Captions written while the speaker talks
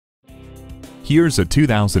Here's a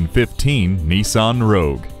 2015 Nissan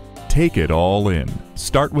Rogue. Take it all in.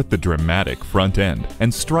 Start with the dramatic front end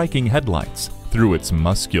and striking headlights through its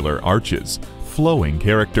muscular arches, flowing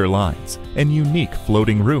character lines, and unique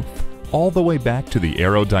floating roof, all the way back to the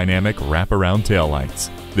aerodynamic wraparound taillights.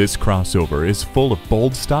 This crossover is full of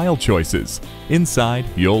bold style choices. Inside,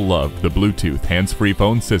 you'll love the Bluetooth hands-free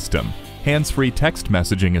phone system, hands-free text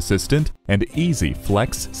messaging assistant, and easy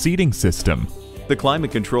flex seating system. The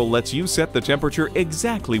climate control lets you set the temperature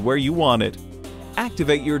exactly where you want it.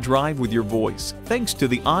 Activate your drive with your voice thanks to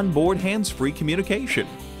the onboard hands-free communication.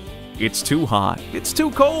 It's too hot, it's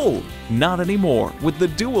too cold. Not anymore with the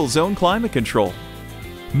dual zone climate control.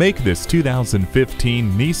 Make this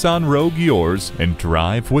 2015 Nissan Rogue yours and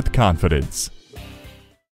drive with confidence.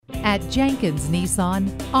 At Jenkins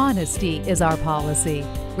Nissan, honesty is our policy.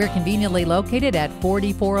 We're conveniently located at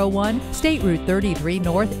 4401 State Route 33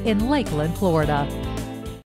 North in Lakeland, Florida.